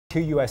Two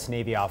U.S.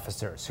 Navy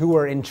officers who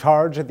were in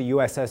charge of the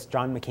USS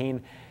John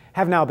McCain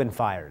have now been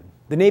fired.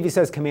 The Navy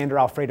says Commander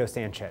Alfredo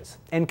Sanchez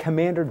and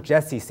Commander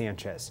Jesse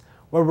Sanchez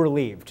were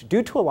relieved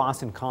due to a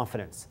loss in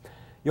confidence.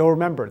 You'll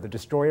remember the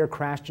destroyer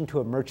crashed into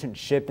a merchant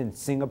ship in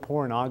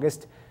Singapore in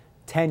August.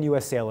 10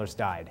 U.S. sailors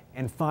died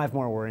and 5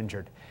 more were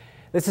injured.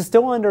 This is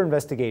still under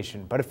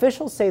investigation, but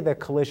officials say the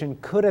collision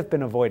could have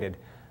been avoided.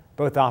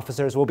 Both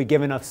officers will be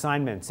given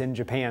assignments in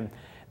Japan.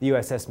 The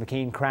USS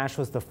McCain crash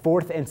was the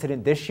 4th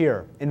incident this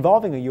year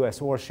involving a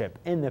U.S. warship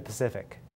in the Pacific.